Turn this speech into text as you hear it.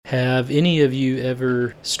Have any of you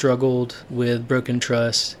ever struggled with broken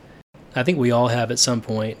trust? I think we all have at some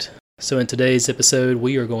point. So in today's episode,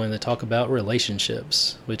 we are going to talk about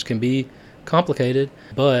relationships, which can be complicated.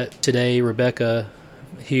 But today, Rebecca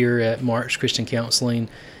here at March Christian Counseling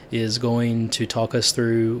is going to talk us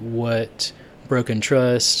through what broken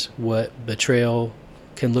trust, what betrayal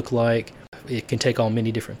can look like. It can take on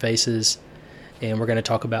many different faces, and we're going to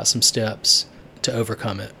talk about some steps to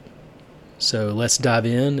overcome it. So let's dive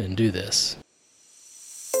in and do this.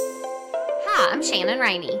 Hi, I'm Shannon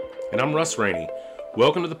Rainey. And I'm Russ Rainey.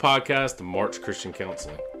 Welcome to the podcast of March Christian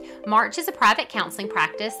Counseling. March is a private counseling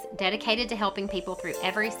practice dedicated to helping people through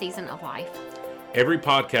every season of life. Every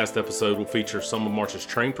podcast episode will feature some of March's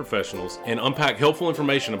trained professionals and unpack helpful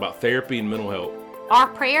information about therapy and mental health. Our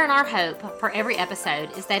prayer and our hope for every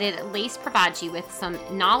episode is that it at least provides you with some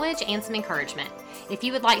knowledge and some encouragement. If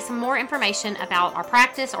you would like some more information about our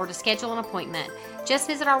practice or to schedule an appointment, just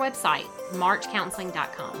visit our website,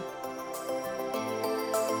 marchcounseling.com.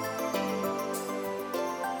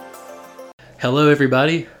 Hello,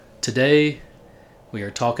 everybody. Today, we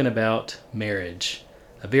are talking about marriage.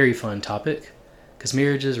 A very fun topic, because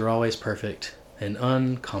marriages are always perfect and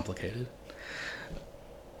uncomplicated.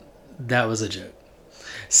 That was a joke.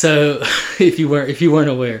 So, if you weren't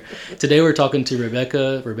aware, today we're talking to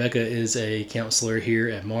Rebecca. Rebecca is a counselor here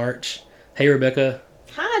at March. Hey, Rebecca.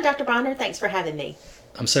 Hi, Dr. Bonner. Thanks for having me.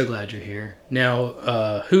 I'm so glad you're here.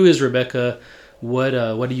 Now, who is Rebecca? What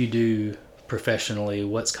do you do professionally?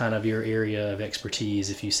 What's kind of your area of expertise,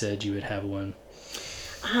 if you said you would have one?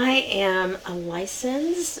 I am a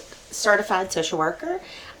licensed certified social worker.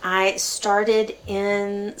 I started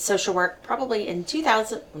in social work probably in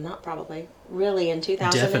 2000, not probably, really in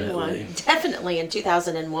 2001. Definitely in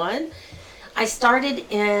 2001. I started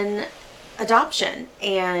in adoption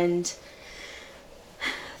and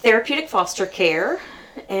therapeutic foster care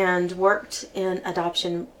and worked in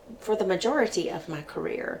adoption for the majority of my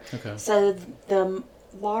career. Okay. So the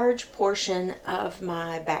large portion of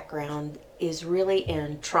my background is really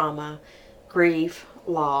in trauma, grief,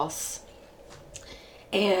 loss,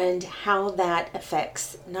 and how that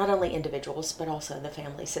affects not only individuals but also the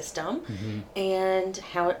family system, and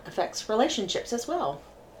how it affects relationships as well.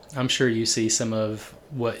 I'm sure you see some of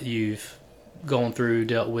what you've gone through,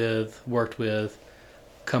 dealt with, worked with,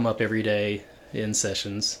 come up every day in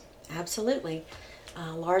sessions. Absolutely.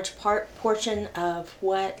 A large portion of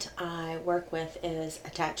what I work with is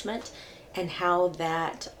attachment and how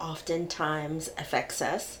that oftentimes affects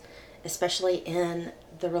us, especially in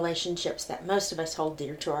the relationships that most of us hold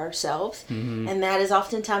dear to ourselves, and that is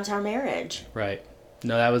oftentimes our marriage. Right.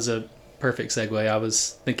 No, that was a perfect segue. I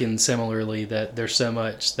was thinking similarly that there's so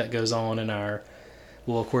much that goes on in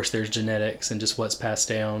well, of course there's genetics and just what's passed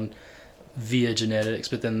down via genetics,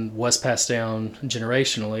 but then what's passed down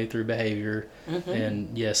generationally through behavior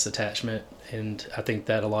and, yes, attachment. And I think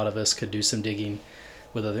that a lot of us could do some digging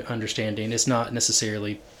with other understanding. It's not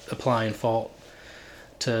necessarily applying fault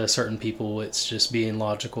to certain people. It's just being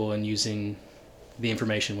logical and using the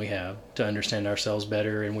information we have to understand ourselves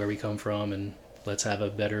better and where we come from, and let's have a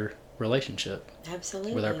better relationship.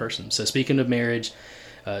 Absolutely. With our person. So speaking of marriage,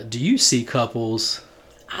 do you see couples?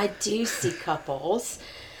 I do see couples.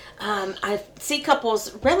 I see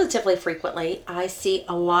couples relatively frequently. I see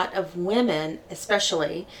a lot of women,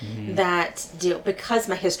 especially, that deal, because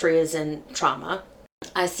my history is in trauma,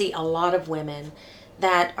 I see a lot of women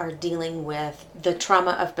that are dealing with the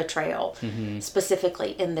trauma of betrayal,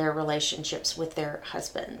 specifically in their relationships with their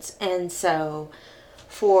husbands. And so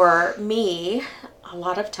for me, a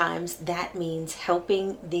lot of times that means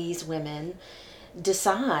helping these women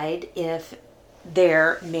decide if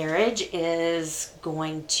their marriage is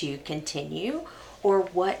going to continue or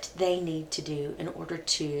what they need to do in order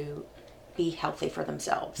to be healthy for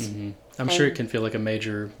themselves. I'm sure it can feel like a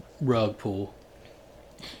major rug pull.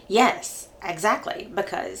 Yes, exactly.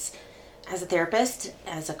 Because as a therapist,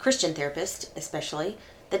 as a Christian therapist especially,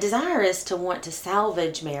 the desire is to want to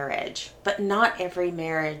salvage marriage, but not every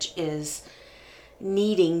marriage is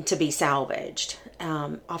needing to be salvaged.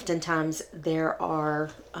 Oftentimes there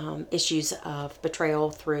are issues of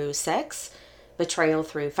betrayal through sex, betrayal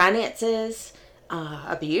through finances,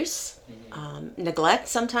 abuse, neglect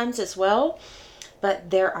sometimes as well.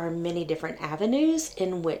 But there are many different avenues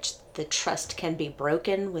in which the trust can be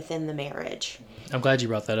broken within the marriage. I'm glad you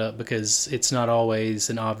brought that up, because it's not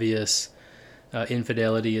always an obvious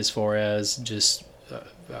infidelity as far as just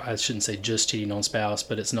I shouldn't say just cheating on spouse,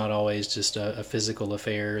 but it's not always just a physical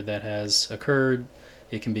affair that has occurred.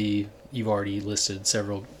 It can be, you've already listed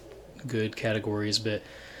several good categories, but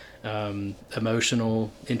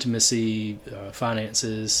emotional intimacy,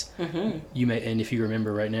 finances. You may, and if you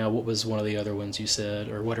remember right now, what was one of the other ones you said,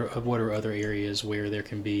 or what are other areas where there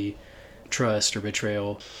can be trust or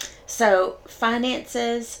betrayal? So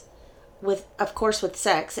finances, of course with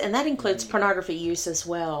sex, and that includes pornography use as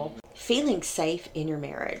well. Feeling safe in your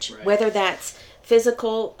marriage, whether that's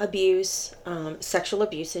physical abuse, sexual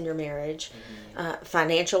abuse in your marriage,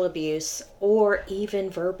 financial abuse, or even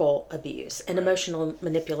verbal abuse and emotional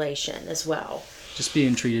manipulation as well. Just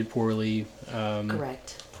being treated poorly.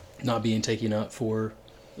 Correct. Not being taken up for.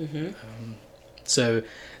 So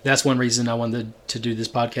that's one reason I wanted to do this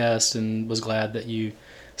podcast, and was glad that you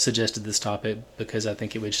suggested this topic, because I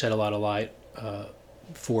think it would shed a lot of light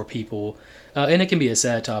for people. And it can be a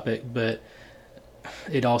sad topic, but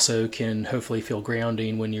it also can hopefully feel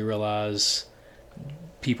grounding when you realize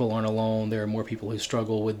people aren't alone. There are more people who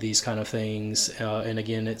struggle with these kind of things. And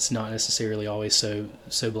again, it's not necessarily always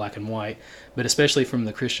so black and white, but especially from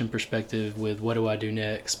the Christian perspective with what do I do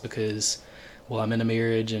next? Because, well, I'm in a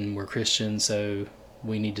marriage and we're Christian, so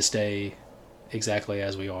we need to stay exactly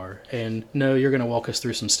as we are. And no, you're going to walk us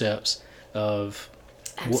through some steps of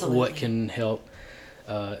what can help.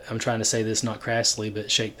 I'm trying to say this not crassly,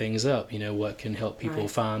 but shake things up. What can help people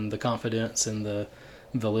find the confidence and the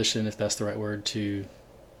volition, if that's the right word, to,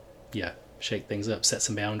 shake things up, set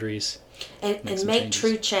some boundaries. And make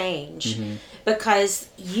true change. Because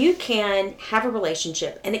you can have a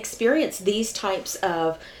relationship and experience these types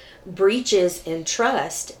of breaches in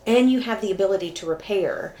trust, and you have the ability to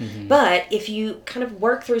repair. But if you kind of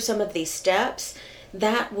work through some of these steps,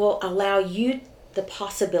 that will allow you the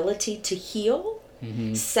possibility to heal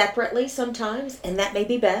separately sometimes, and that may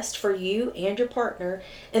be best for you and your partner,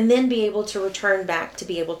 and then be able to return back to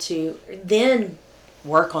be able to then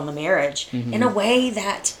work on the marriage in a way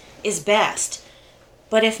that is best.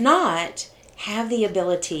 But if not, have the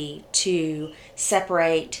ability to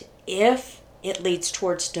separate. If it leads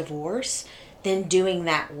towards divorce, then doing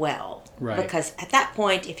that well. Because at that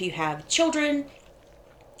point, if you have children,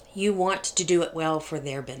 you want to do it well for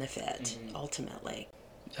their benefit, ultimately.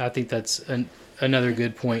 I think that's another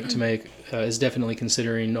good point to make, is definitely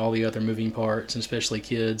considering all the other moving parts, and especially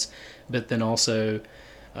kids. But then also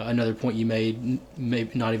another point you made,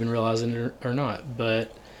 maybe not even realizing it or not,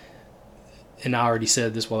 and I already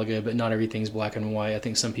said this a while ago, but not everything's black and white. I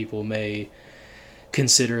think some people may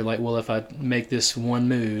consider, like, well, if I make this one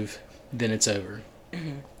move, then it's over.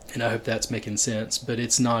 And I hope that's making sense, but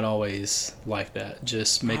it's not always like that.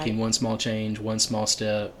 Just making one small change, one small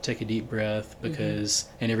step, take a deep breath, because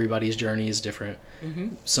and everybody's journey is different.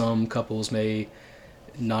 Some couples may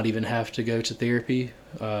not even have to go to therapy,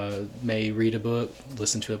 may read a book,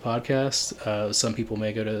 listen to a podcast. Some people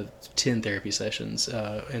may go to 10 therapy sessions,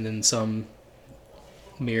 and then some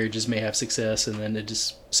marriages may have success, and then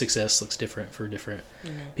success looks different for different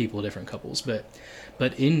people, different couples. But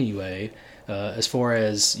anyway, as far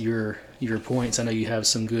as your points, I know you have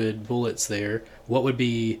some good bullets there. What would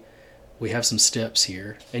be, we have some steps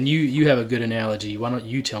here, and you have a good analogy. Why don't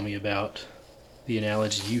you tell me about the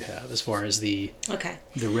analogy you have as far as the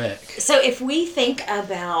wreck? So if we think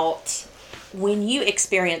about when you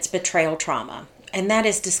experience betrayal trauma, and that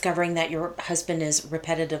is discovering that your husband is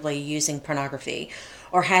repetitively using pornography,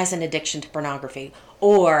 or has an addiction to pornography,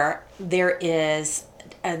 or there is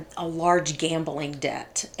a large gambling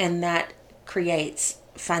debt, and that creates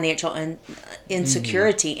financial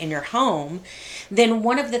insecurity in your home, then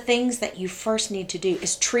one of the things that you first need to do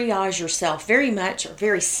is triage yourself, very much or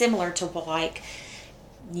very similar to like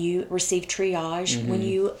you receive triage when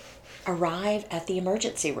you arrive at the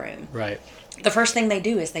emergency room. The first thing they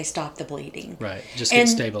do is they stop the bleeding. Just get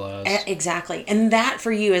stabilized. Exactly. And that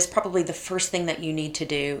for you is probably the first thing that you need to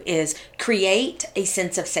do, is create a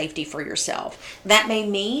sense of safety for yourself. That may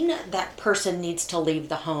mean that person needs to leave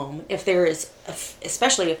the home if there is,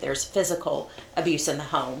 especially if there's physical abuse in the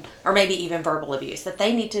home, or maybe even verbal abuse, that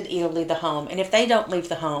they need to either leave the home. And if they don't leave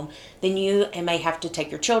the home, then you may have to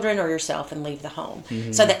take your children or yourself and leave the home,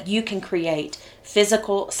 so that you can create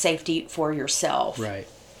physical safety for yourself.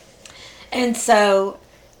 And so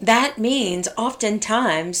that means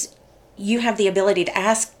oftentimes you have the ability to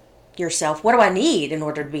ask yourself, what do I need in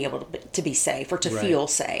order to be able to be safe, or to feel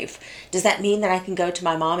safe? Does that mean that I can go to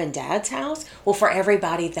my mom and dad's house? Well, for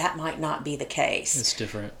everybody, that might not be the case. It's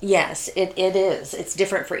different. Yes, it is. It's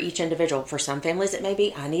different for each individual. For some families, it may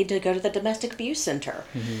be, I need to go to the domestic abuse center.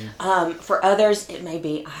 For others, it may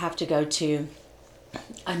be, I have to go to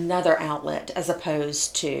another outlet as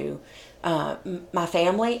opposed to my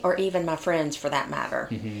family, or even my friends for that matter,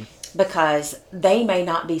 because they may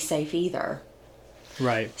not be safe either.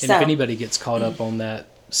 And if anybody gets caught up on that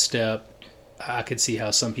step, I could see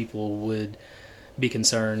how some people would be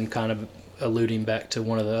concerned, kind of alluding back to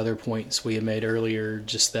one of the other points we had made earlier,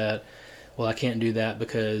 just that, well, I can't do that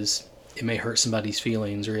because it may hurt somebody's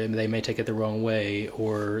feelings, or they may take it the wrong way,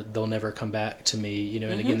 or they'll never come back to me, you know.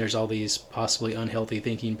 And again, there's all these possibly unhealthy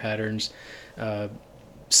thinking patterns.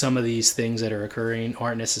 Some of these things that are occurring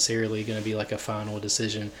aren't necessarily going to be like a final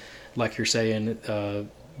decision. Like you're saying,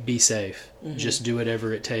 be safe. Just do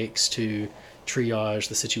whatever it takes to triage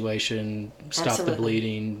the situation, stop the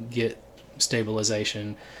bleeding, get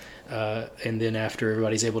stabilization, and then after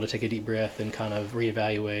everybody's able to take a deep breath and kind of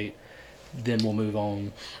reevaluate, then we'll move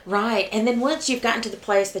on. Right. And then once you've gotten to the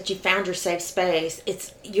place that you found your safe space,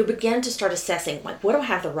 you begin to start assessing, like, what do I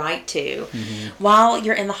have the right to? While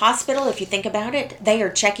you're in the hospital, if you think about it, they are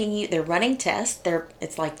checking you, they're running tests.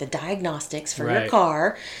 It's like the diagnostics for your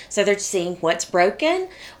car. So they're seeing what's broken,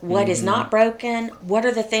 what is not broken, what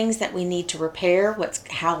are the things that we need to repair,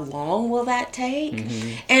 how long will that take?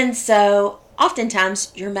 And so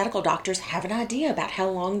oftentimes, your medical doctors have an idea about how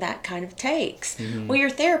long that kind of takes. Well, your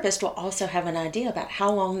therapist will also have an idea about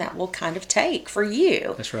how long that will kind of take for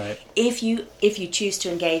you. That's right. If you choose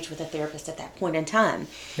to engage with a therapist at that point in time.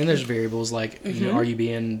 And there's variables like, you know, are you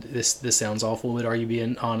being, this sounds awful, but are you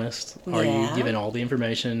being honest? Are you giving all the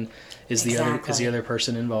information? Is the other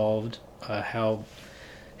person involved? How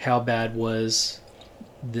bad was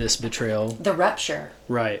this betrayal, the rupture,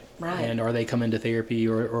 right, and are they coming to therapy,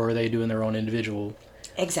 or are they doing their own individual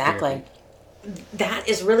therapy? That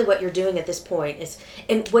is really what you're doing at this point.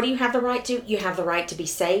 And what do you have the right to? You have the right to be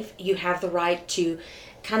safe. You have the right to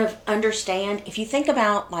kind of understand. If you think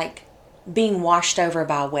about like being washed over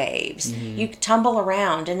by waves, you tumble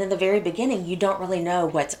around, and in the very beginning you don't really know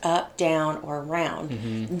what's up, down, or around.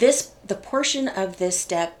 The portion of this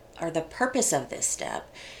step, or the purpose of this step,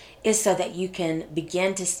 is so that you can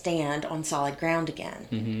begin to stand on solid ground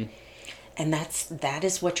again. And that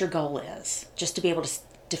is what your goal is, just to be able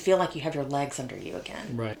to feel like you have your legs under you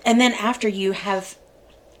again. Right. And then after you have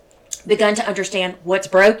begun to understand what's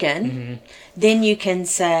broken, then you can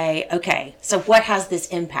say, okay, so what has this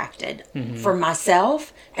impacted for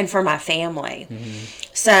myself and for my family?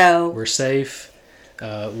 So we're safe.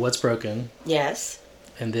 What's broken? Yes.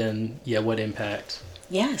 And then, what impact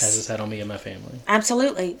has this had on me and my family?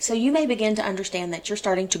 Absolutely. So you may begin to understand that you're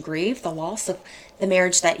starting to grieve the loss of the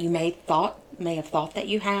marriage that you may have thought that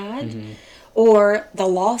you had, or the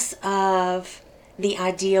loss of the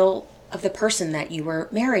ideal of the person that you were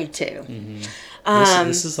married to.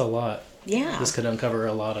 This is a lot. Yeah. This could uncover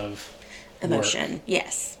a lot of emotion. work.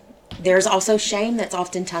 Yes. There's also shame that's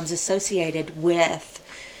oftentimes associated with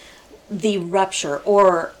the rupture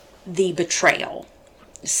or the betrayal.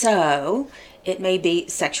 So it may be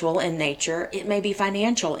sexual in nature. It may be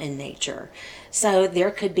financial in nature. So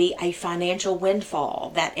there could be a financial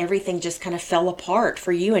windfall that everything just kind of fell apart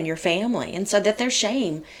for you and your family. And so that there's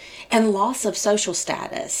shame and loss of social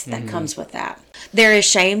status that comes with that. There is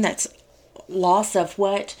shame that's loss of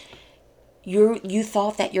what you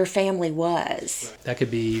thought that your family was. That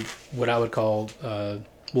could be what I would call,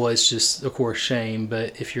 it's just, of course, shame.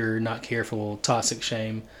 But if you're not careful, toxic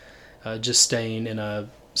shame, just staying in a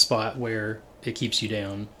spot where it keeps you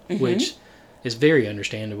down, which is very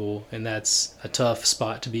understandable, and that's a tough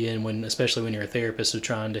spot to be in, especially when you're a therapist, of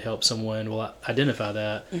trying to help someone identify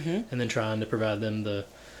that, and then trying to provide them the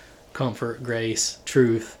comfort, grace,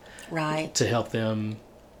 truth, right, to help them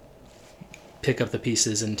pick up the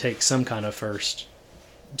pieces and take some kind of first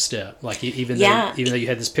step. Like even though you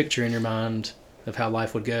had this picture in your mind of how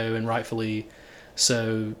life would go, and rightfully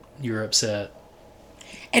so, you're upset.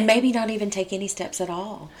 And maybe not even take any steps at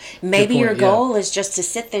all. Maybe your goal is just to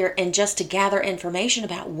sit there and just to gather information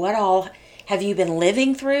about what all have you been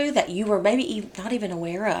living through that you were maybe not even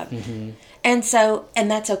aware of. And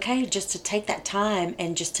that's okay, just to take that time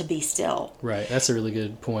and just to be still. Right. That's a really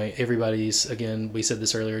good point. Everybody's, again, we said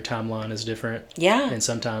this earlier, timeline is different. Yeah. And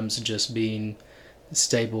sometimes just being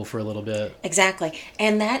stable for a little bit. Exactly.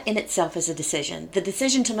 And that in itself is a decision. The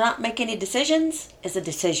decision to not make any decisions is a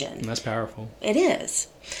decision. And that's powerful. It is.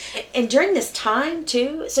 And during this time,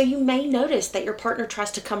 too, so you may notice that your partner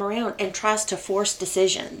tries to come around and tries to force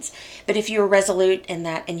decisions. But if you're resolute in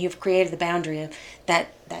that and you've created the boundary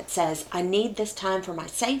that says, I need this time for my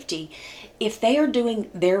safety, if they are doing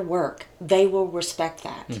their work, they will respect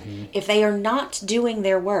that. If they are not doing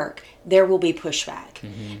their work, there will be pushback.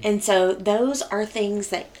 And so those are things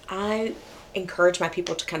that I encourage my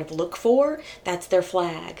people to kind of look for. That's their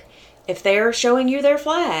flag. If they're showing you their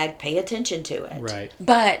flag, pay attention to it. Right.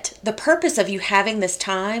 But the purpose of you having this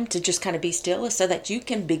time to just kind of be still is so that you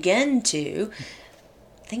can begin to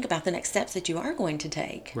think about the next steps that you are going to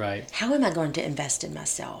take. Right. How am I going to invest in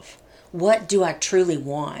myself? what do I truly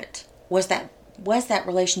want? Was that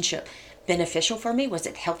relationship beneficial for me? Was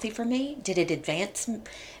it healthy for me? Did it advance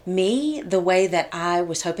me the way that I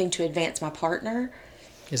was hoping to advance my partner?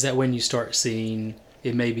 Is that when you start seeing,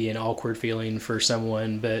 it may be an awkward feeling for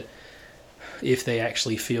someone, but if they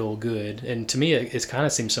actually feel good? And to me, it kind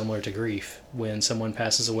of seems similar to grief. When someone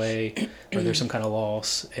passes away or there's some kind of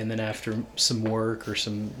loss, and then after some work or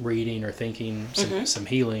some reading or thinking, some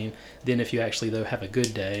healing, then if you actually, though, have a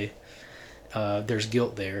good day, there's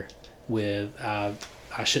guilt there with,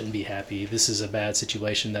 I shouldn't be happy. This is a bad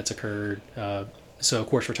situation that's occurred. So, of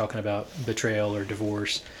course, we're talking about betrayal or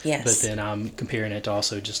divorce. Yes. But then I'm comparing it to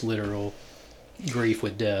also just literal grief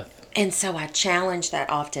with death. And so I challenge that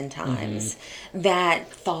oftentimes, that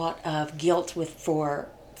thought of guilt for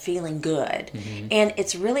feeling good. And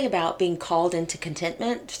it's really about being called into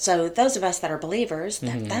contentment. So those of us that are believers,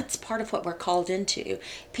 that's part of what we're called into,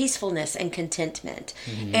 peacefulness and contentment.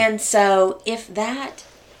 And so if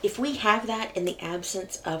we have that in the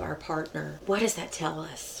absence of our partner, what does that tell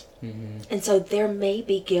us? And so there may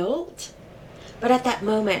be guilt, but at that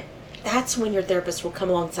moment, that's when your therapist will come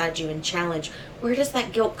alongside you and challenge, where does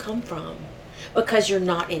that guilt come from? Because you're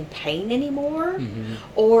not in pain anymore?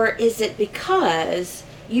 Or is it because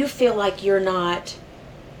you feel like you're not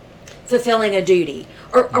fulfilling a duty?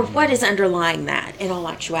 Or what is underlying that in all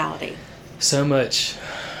actuality? So much,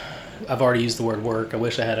 I've already used the word work. I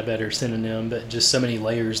wish I had a better synonym, but just so many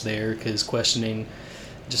layers there, because questioning,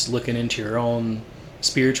 just looking into your own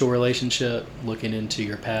spiritual relationship, looking into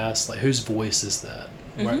your past, like whose voice is that?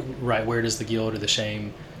 Right, where does the guilt or the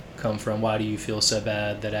shame come from? Why do you feel so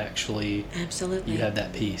bad that actually Absolutely you have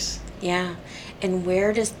that peace? Yeah. And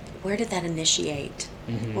where did that initiate?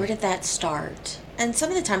 Where did that start? And some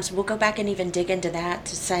of the times we'll go back and even dig into that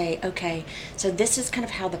to say, okay, so this is kind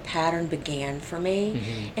of how the pattern began for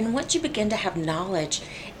me. And once you begin to have knowledge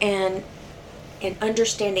and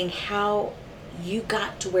understanding how you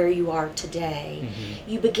got to where you are today,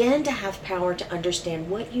 you begin to have power to understand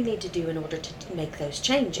what you need to do in order to make those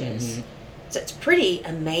changes. So it's pretty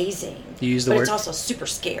amazing. You use the but word, it's also super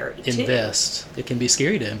scary invest. It can be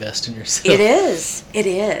scary to invest in yourself. It is. It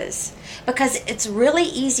is. Because it's really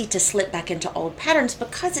easy to slip back into old patterns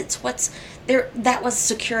because it's what's there. That was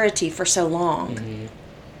security for so long.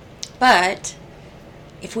 But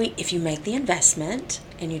if you make the investment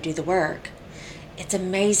and you do the work, it's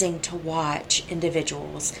amazing to watch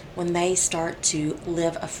individuals when they start to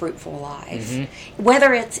live a fruitful life.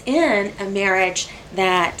 Whether it's in a marriage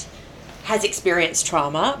that has experienced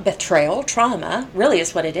trauma, betrayal, trauma, really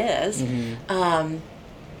is what it is.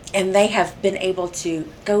 And they have been able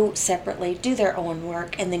to go separately, do their own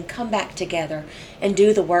work, and then come back together and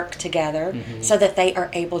do the work together so that they are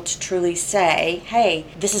able to truly say, hey,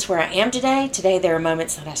 this is where I am today. Today there are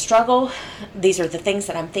moments that I struggle. These are the things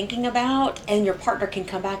that I'm thinking about. And your partner can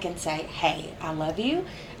come back and say, hey, I love you.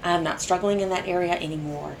 I'm not struggling in that area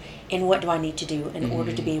anymore. And what do I need to do in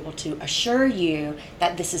order to be able to assure you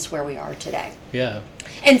that this is where we are today? Yeah.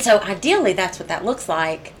 And so ideally that's what that looks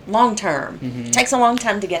like long term. It takes a long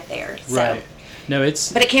time to get there. So. Right. No,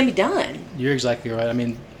 but it can be done. You're exactly right. I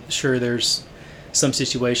mean, sure, there's some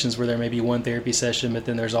situations where there may be one therapy session, but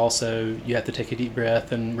then there's also, you have to take a deep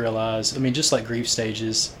breath and realize, I mean, just like grief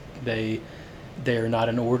stages, they're not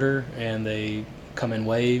in order and they come in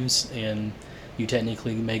waves, and you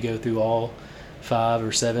technically may go through all 5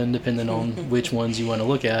 or 7, depending on which ones you want to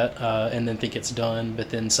look at, and then think it's done, but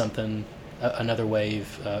then another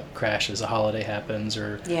wave crashes, a holiday happens,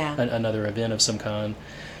 or another event of some kind.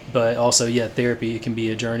 But also, therapy, it can be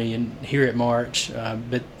a journey, and here at March,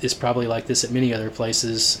 but it's probably like this at many other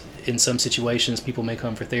places. In some situations, people may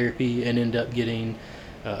come for therapy and end up getting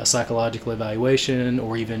a psychological evaluation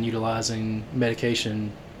or even utilizing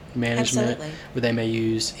medication management. Absolutely. Where they may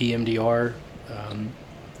use EMDR,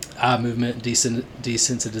 eye movement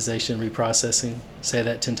desensitization reprocessing. Say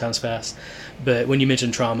that 10 times fast. But when you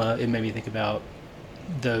mention trauma, it made me think about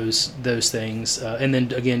those things, and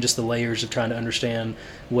then again, just the layers of trying to understand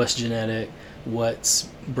what's genetic, what's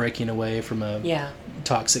breaking away from a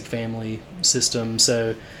toxic family system.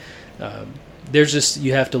 So there's just,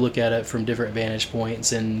 you have to look at it from different vantage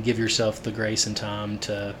points and give yourself the grace and time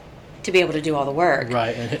to be able to do all the work.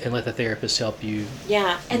 Right, and let the therapist help you.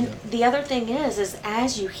 Yeah, and the other thing is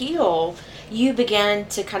as you heal, you begin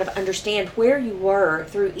to kind of understand where you were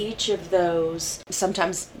through each of those,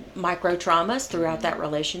 sometimes micro traumas throughout that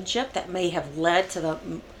relationship that may have led to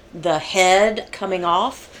the head coming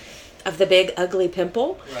off of the big ugly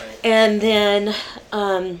pimple. Right. And then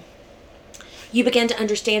you begin to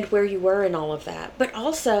understand where you were in all of that. But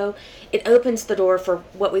also, it opens the door for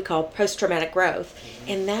what we call post-traumatic growth.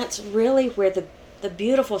 And that's really where the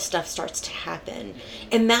beautiful stuff starts to happen.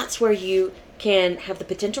 And that's where you can have the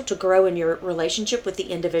potential to grow in your relationship with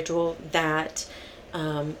the individual that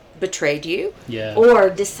betrayed you, or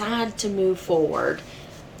decide to move forward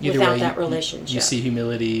without that relationship. You see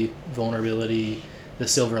humility, vulnerability, the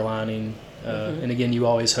silver lining. And again, you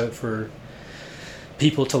always hope for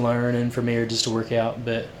people to learn and for marriages to work out.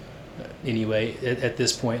 But anyway, at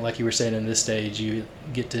this point, like you were saying, in this stage, you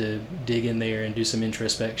get to dig in there and do some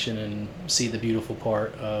introspection and see the beautiful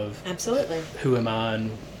part of absolutely who am I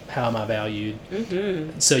and how am I valued.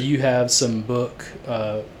 So you have some book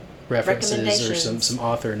references or some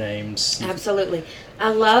author names. Absolutely. I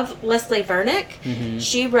love Leslie Vernick.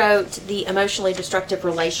 She wrote The Emotionally Destructive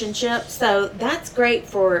Relationship. So that's great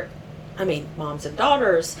for, moms and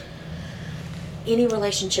daughters, any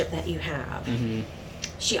relationship that you have.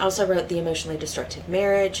 She also wrote The Emotionally Destructive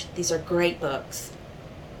Marriage. These are great books.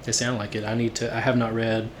 They sound like it. I have not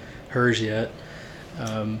read hers yet.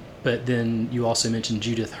 But then you also mentioned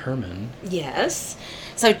Judith Herman. Yes.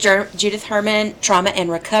 So Judith Herman, Trauma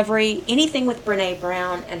and Recovery, anything with Brene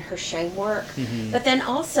Brown and her shame work. But then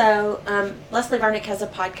also, Leslie Vernick has a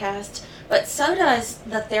podcast, but so does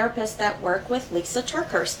the therapist that work with Lisa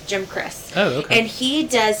Turkhurst, Jim Chris. Oh, okay. And he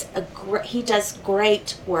does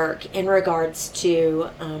great work in regards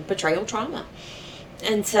to betrayal trauma.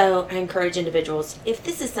 And so I encourage individuals, if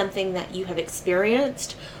this is something that you have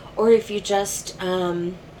experienced, or if you just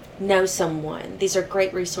know someone, these are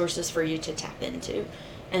great resources for you to tap into.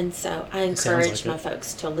 And so I encourage my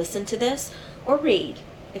folks to listen to this or read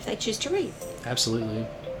if they choose to read. Absolutely.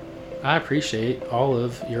 I appreciate all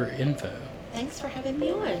of your info. Thanks for having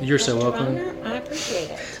me on. You're so welcome. Bonner, I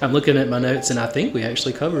appreciate it. I'm looking at my notes and I think we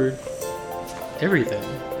actually covered everything.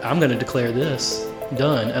 I'm going to declare this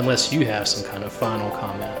done unless you have some kind of final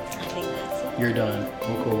comment. I think that's it. You're done.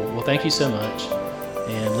 Well, cool. Well, thank you so much.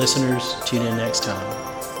 And listeners, tune in next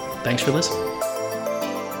time. Thanks for listening.